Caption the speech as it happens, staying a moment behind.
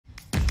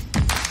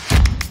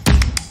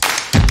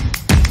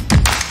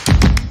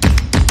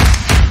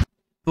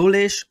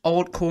Bullish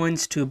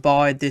altcoins to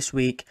buy this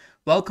week.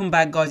 Welcome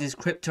back, guys. It's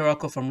Crypto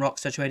from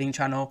Rockstar Trading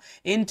channel.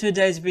 In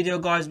today's video,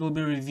 guys, we'll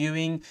be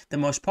reviewing the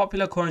most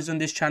popular coins on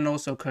this channel.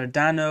 So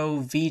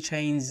Cardano,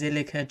 Vechain,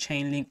 Ziliqa,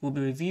 Chainlink. We'll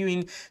be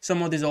reviewing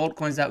some of these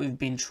altcoins that we've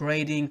been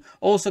trading.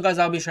 Also, guys,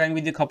 I'll be sharing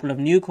with you a couple of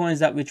new coins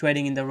that we're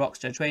trading in the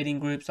Rockstar Trading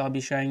group. So I'll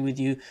be sharing with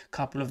you a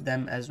couple of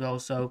them as well.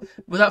 So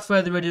without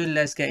further ado,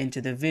 let's get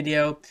into the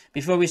video.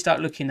 Before we start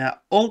looking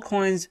at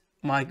altcoins,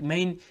 my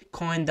main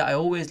coin that I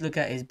always look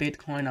at is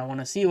Bitcoin. I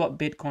want to see what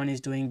Bitcoin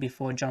is doing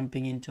before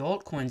jumping into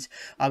altcoins.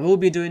 I will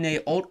be doing a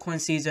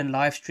altcoin season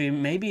live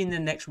stream maybe in the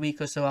next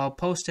week or so. I'll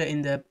post it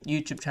in the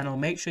YouTube channel.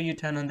 Make sure you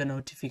turn on the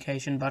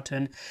notification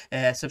button,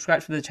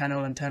 subscribe to the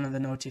channel and turn on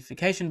the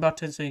notification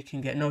button so you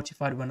can get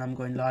notified when I'm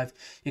going live.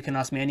 You can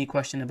ask me any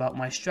question about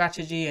my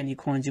strategy, any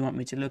coins you want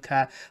me to look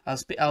at.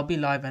 I'll be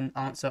live and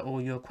answer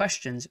all your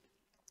questions.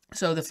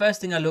 So the first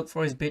thing I look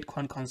for is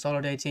Bitcoin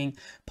consolidating.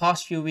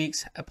 Past few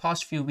weeks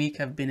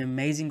have been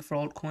amazing for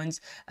altcoins,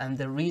 and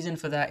the reason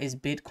for that is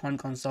Bitcoin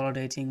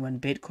consolidating.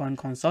 When Bitcoin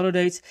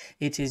consolidates,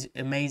 it is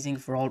amazing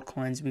for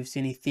altcoins. We've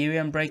seen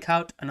Ethereum break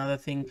out. Another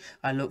thing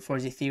I look for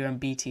is Ethereum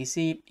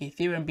BTC.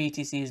 Ethereum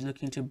BTC is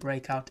looking to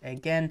break out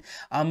again.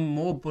 I'm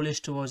more bullish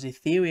towards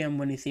Ethereum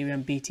when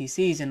Ethereum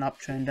BTC is an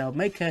uptrend. I'll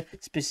make a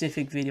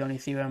specific video on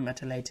Ethereum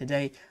at a later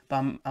date,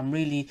 but I'm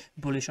really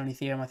bullish on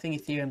Ethereum. I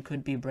think Ethereum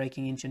could be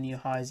breaking into new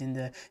highs in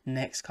the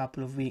next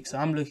couple of weeks, so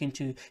I'm looking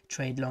to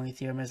trade long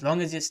Ethereum. As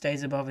long as it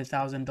stays above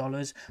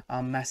 $1,000,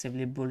 I'm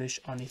massively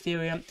bullish on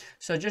Ethereum.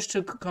 So just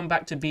to come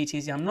back to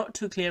BTC, I'm not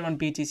too clear on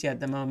BTC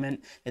at the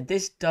moment.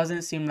 This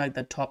doesn't seem like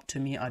the top to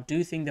me. I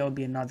do think there will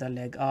be another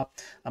leg up.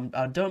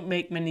 I don't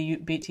make many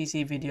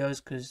BTC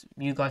videos because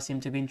you guys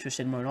seem to be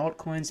interested more in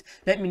altcoins.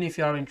 Let me know if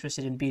you are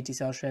interested in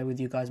BTC. I'll share with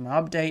you guys my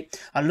update.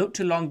 I look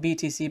to long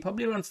BTC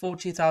probably around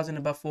 40,000,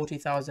 above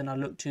 40,000. I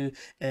look to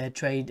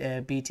trade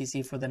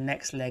BTC for the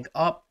next leg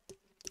up.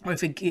 Or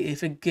if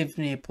it gives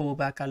me a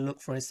pullback, I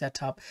look for a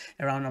setup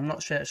around. I'm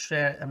not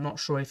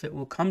sure if it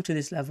will come to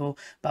this level,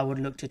 but I would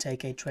look to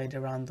take a trade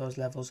around those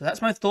levels. So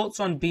that's my thoughts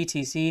on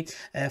BTC.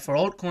 For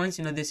altcoins,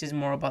 you know, this is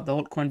more about the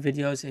altcoin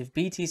videos. If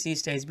BTC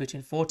stays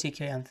between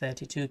 40k and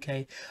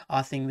 32k,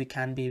 I think we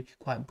can be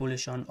quite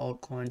bullish on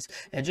altcoins.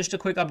 Just a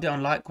quick update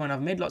on Litecoin.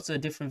 I've made lots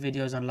of different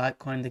videos on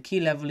Litecoin. The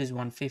key level is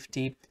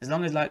 150. As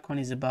long as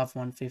Litecoin is above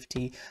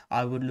 150,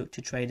 I would look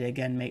to trade it.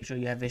 Again, make sure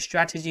you have a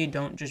strategy.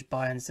 Don't just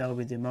buy and sell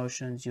with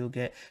emotions. You'll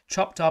get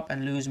chopped up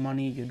and lose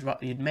money.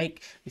 You'd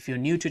make, if you're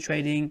new to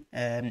trading,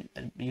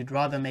 you'd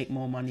rather make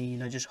more money, you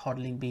know, just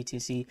hodling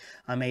BTC.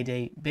 I made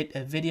a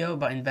video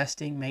about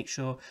investing. Make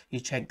sure you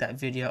check that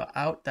video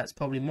out. That's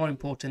probably more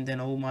important than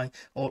all my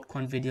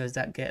altcoin videos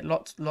that get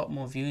lot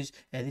more views.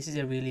 This is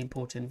a really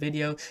important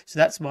video. So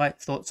that's my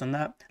thoughts on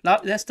that.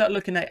 Let's start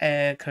looking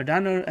at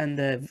Cardano and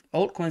the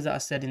altcoins that I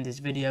said in this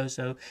video.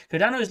 So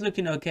Cardano is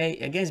looking okay.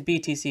 Against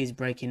BTC is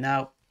breaking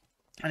out,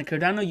 and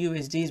Cardano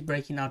USD is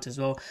breaking out as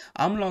well.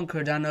 I'm long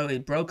Cardano.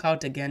 It broke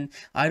out again.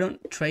 I don't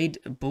trade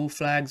bull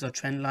flags or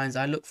trend lines.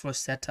 I look for a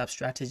setup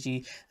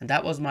strategy, and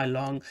that was my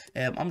long.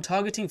 I'm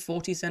targeting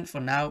 40 cent for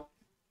now.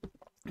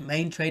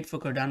 Main trade for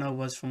Cardano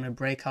was from a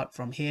breakout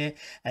from here.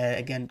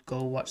 Again,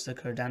 go watch the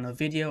Cardano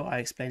video. I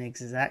explain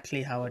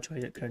exactly how I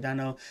traded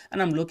Cardano,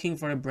 and I'm looking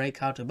for a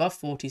breakout above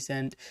 40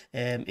 cent.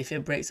 If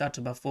it breaks out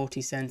above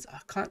 40 cents,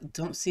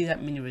 don't see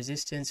that many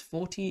resistance.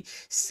 40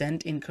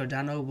 cent in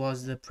Cardano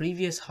was the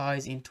previous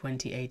highs in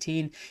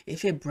 2018.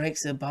 If it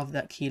breaks above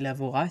that key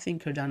level, I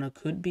think Cardano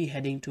could be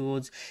heading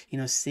towards, you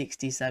know,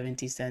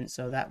 60-70 cents.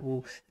 So that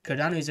will,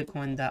 Cardano is a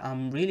coin that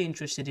I'm really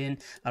interested in.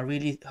 I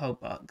really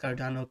hope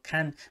Cardano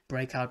can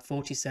break out.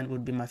 40 cent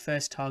would be my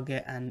first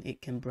target, and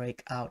it can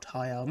break out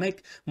higher. I'll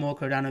make more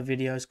Cardano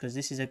videos because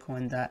this is a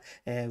coin that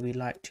we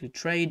like to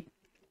trade.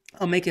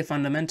 I'll make a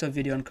fundamental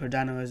video on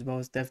Cardano as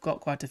well. They've got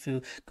quite a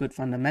few good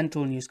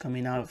fundamental news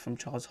coming out from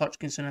Charles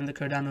Hodgkinson and the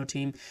Cardano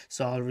team.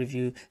 So I'll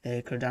review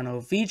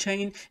Cardano.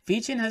 Vechain.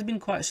 Vechain has been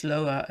quite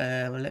slow.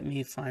 Well, let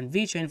me find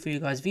Vechain for you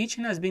guys.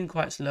 Vechain has been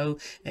quite slow.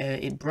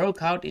 It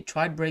broke out. It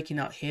tried breaking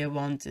out here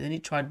once, and then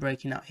it tried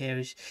breaking out here.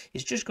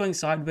 It's just going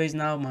sideways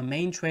now. My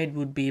main trade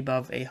would be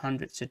above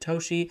 100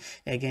 Satoshi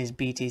against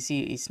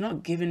BTC. It's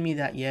not giving me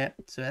that yet.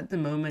 So at the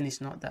moment, it's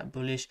not that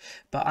bullish.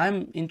 But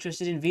I'm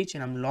interested in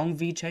Vechain. I'm long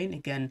Vechain.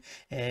 Again,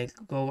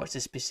 go watch the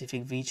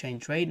specific Vechain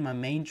trade. My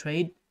main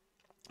trade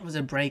was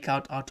a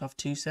breakout out of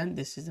 2 cent.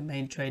 This is the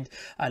main trade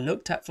I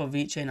looked at for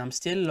Vechain. I'm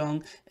still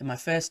long, and my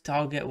first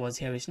target was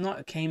here. It's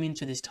not came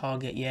into this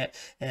target yet.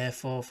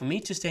 For me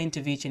to stay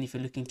into Vechain, if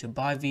you're looking to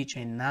buy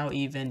Vechain now,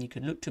 even you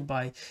could look to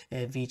buy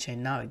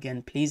Vechain now.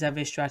 Again, please have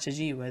a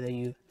strategy, whether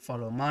you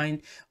follow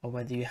mine or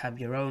whether you have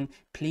your own.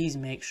 Please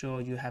make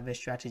sure you have a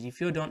strategy. If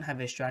you don't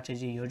have a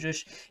strategy, you're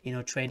just, you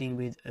know, trading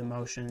with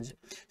emotions.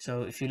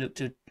 So if you look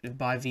to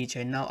buy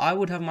Vechain now, I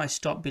would have my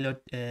stop below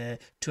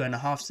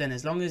 2.5 cent.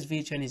 As long as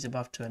Vechain is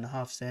above above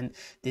 2.5 cent.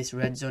 This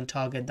red zone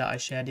target that I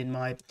shared in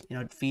my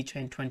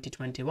Vechain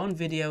 2021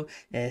 video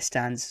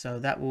stands. So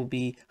that will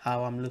be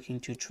how I'm looking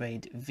to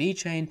trade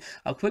Vechain.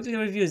 I'll quickly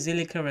review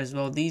Ziliqa as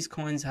well. These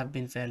coins have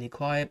been fairly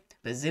quiet,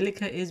 but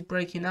Ziliqa is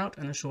breaking out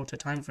on a shorter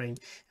time frame.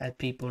 As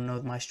people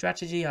know my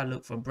strategy, I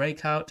look for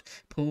breakout,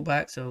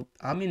 pullback. So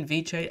I'm in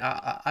Vechain.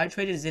 I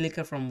traded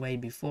Ziliqa from way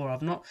before.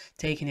 I've not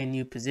taken a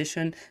new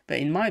position, but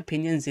in my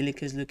opinion,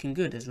 Ziliqa is looking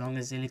good as long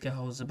as Ziliqa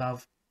holds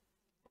above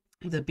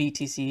the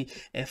BTC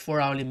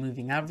 4-hourly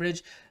moving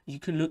average. You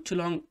can look to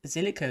long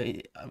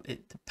Ziliqa. The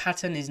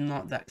pattern is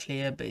not that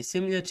clear, but it's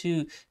similar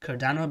to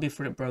Cardano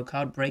before it broke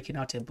out, breaking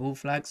out a bull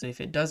flag. So if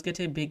it does get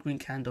a big green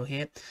candle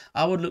here,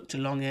 I would look to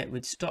long it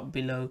with stop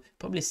below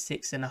probably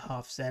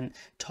 6.5 cent,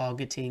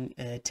 targeting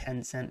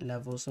 10 cent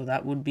level. So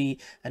that would be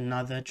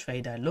another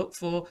trade I look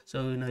for.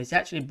 So it's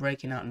actually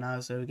breaking out now.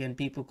 So again,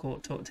 people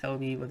tell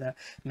me whether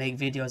make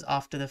videos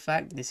after the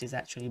fact. This is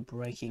actually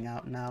breaking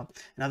out now.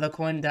 Another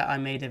coin that I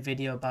made a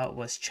video about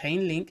was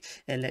Chainlink.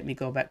 Let me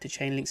go back to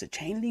Chainlink. So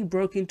Chainlink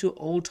broke into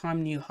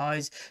all-time new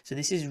highs. So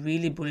this is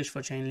really bullish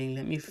for Chainlink.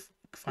 Let me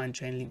find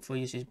Chainlink for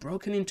you. So it's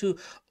broken into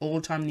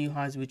all-time new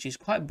highs, which is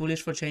quite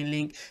bullish for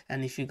Chainlink.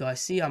 And if you guys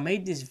see, I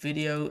made this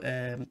video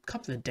a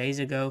couple of days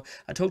ago.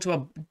 I talked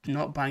about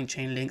not buying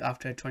Chainlink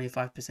after a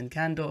 25%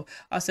 candle.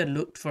 I said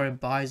looked for a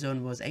buy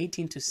zone was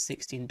 $18 to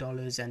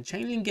 $16, and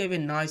Chainlink gave a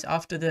nice,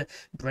 after the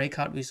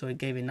breakout we saw, it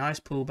gave a nice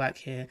pullback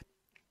here.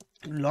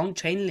 Long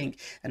Chainlink,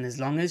 and as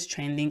long as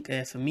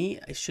Chainlink for me,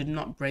 it should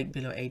not break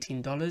below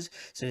 $18.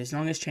 So as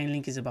long as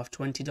Chainlink is above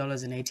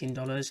 $20 and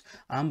 $18,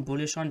 I'm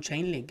bullish on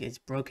Chainlink. It's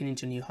broken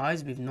into new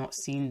highs. We've not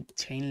seen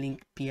Chainlink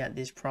be at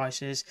these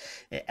prices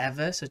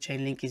ever. So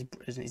Chainlink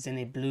is in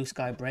a blue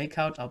sky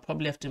breakout. I'll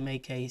probably have to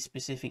make a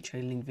specific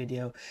Chainlink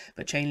video,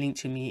 but Chainlink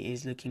to me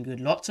is looking good.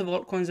 Lots of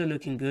altcoins are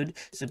looking good,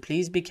 so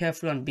please be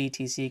careful on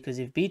BTC, because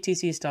if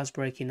BTC starts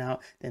breaking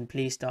out, then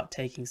please start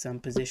taking some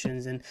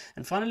positions. And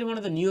finally, one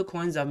of the newer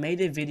coins, I've made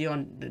a video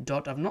on the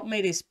DOT. I've not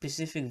made a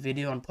specific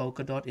video on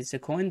Polkadot. It's a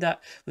coin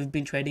that we've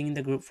been trading in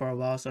the group for a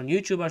while. So on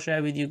YouTube, I'll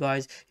share with you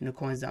guys,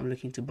 coins that I'm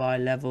looking to buy,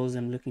 levels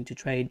I'm looking to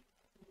trade.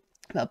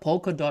 But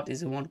Polkadot is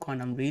the one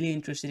coin I'm really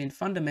interested in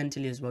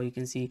fundamentally as well. You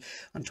can see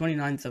on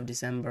 29th of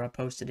December, I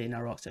posted it in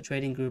our Rockstar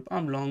Trading group.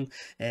 I'm long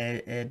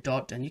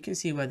DOT, and you can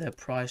see where the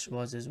price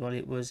was as well.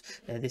 It was,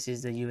 this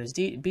is the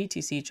USD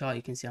BTC chart.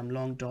 You can see I'm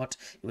long DOT.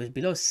 It was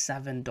below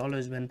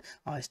 $7 when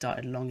I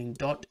started longing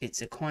DOT.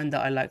 It's a coin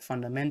that I like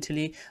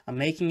fundamentally. I'm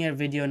making a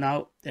video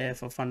now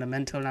for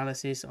fundamental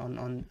analysis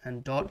on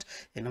DOT.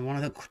 One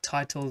of the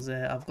titles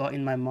I've got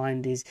in my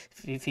mind is,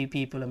 a few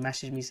people have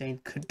messaged me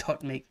saying, could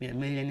DOT make me a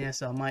millionaire?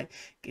 So I might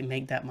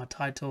make that my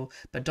title.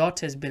 But DOT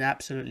has been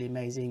absolutely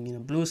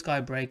amazing. Blue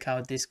sky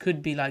breakout. This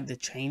could be like the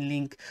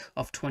Chainlink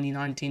of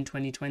 2019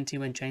 2020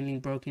 when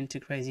Chainlink broke into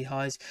crazy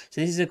highs.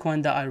 So this is a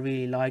coin that I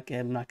really like.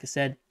 Like I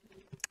said,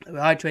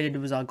 where I traded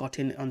was I got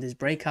in on this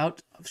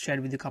breakout. I've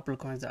shared with you a couple of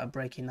coins that are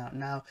breaking out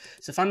now.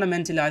 So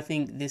fundamentally, I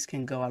think this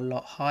can go a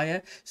lot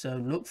higher. So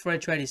look for a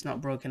trade. It's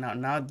not broken out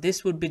now.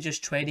 This would be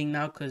just trading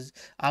now, because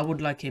I would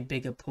like a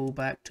bigger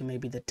pullback to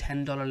maybe the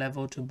 $10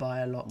 level to buy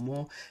a lot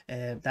more.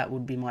 That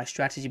would be my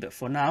strategy. But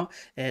for now,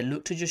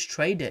 look to just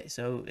trade it.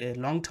 So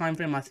long time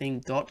frame, I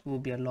think DOT will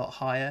be a lot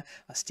higher.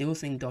 I still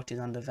think DOT is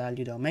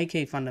undervalued. I'll make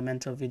a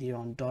fundamental video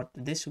on DOT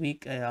this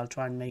week. I'll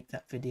try and make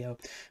that video.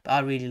 But I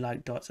really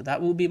like DOT. So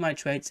that will be my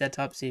trade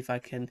setup. See if I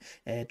can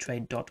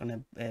trade DOT on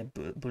a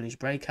bullish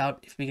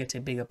breakout. If we get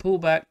a bigger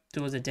pullback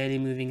towards a daily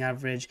moving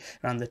average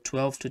around the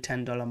 $12 to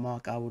 $10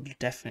 mark, I would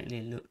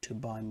definitely look to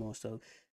buy more. So